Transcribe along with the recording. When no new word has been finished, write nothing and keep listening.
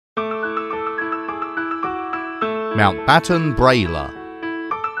Mountbatten Braille.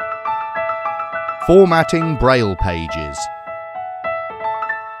 Formatting Braille pages.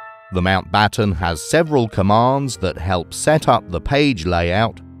 The Mountbatten has several commands that help set up the page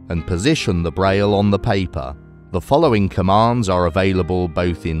layout and position the Braille on the paper. The following commands are available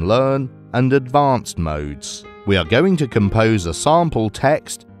both in Learn and Advanced modes. We are going to compose a sample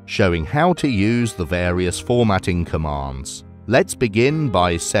text showing how to use the various formatting commands. Let's begin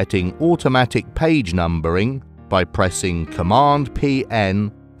by setting automatic page numbering by pressing Command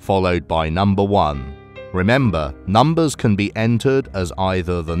PN followed by number 1. Remember, numbers can be entered as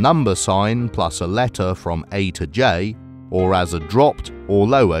either the number sign plus a letter from A to J or as a dropped or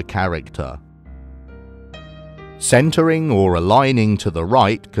lower character. Centering or aligning to the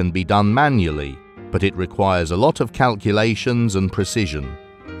right can be done manually, but it requires a lot of calculations and precision.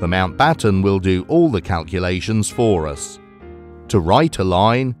 The Mountbatten will do all the calculations for us. To write a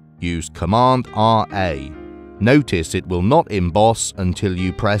line, use Command RA. Notice it will not emboss until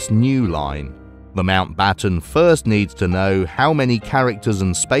you press New Line. The Mountbatten first needs to know how many characters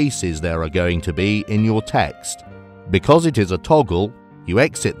and spaces there are going to be in your text. Because it is a toggle, you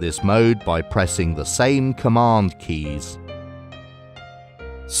exit this mode by pressing the same command keys.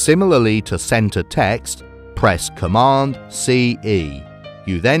 Similarly to center text, press Command CE.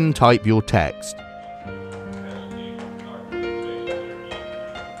 You then type your text.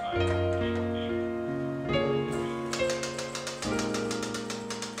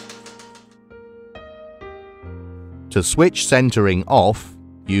 To switch centering off,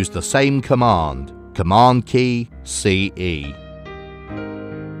 use the same command, Command key CE.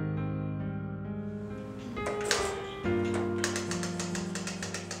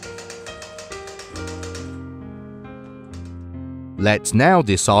 Let's now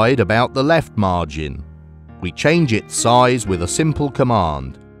decide about the left margin. We change its size with a simple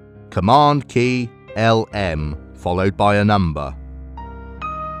command, Command key LM followed by a number.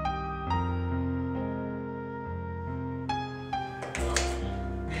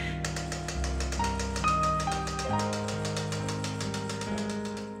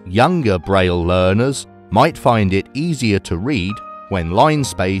 Younger Braille learners might find it easier to read when line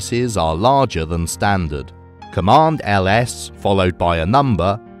spaces are larger than standard. Command LS followed by a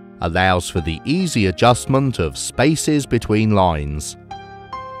number allows for the easy adjustment of spaces between lines.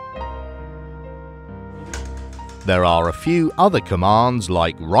 There are a few other commands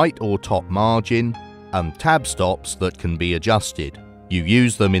like right or top margin and tab stops that can be adjusted. You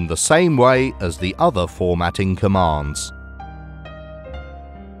use them in the same way as the other formatting commands.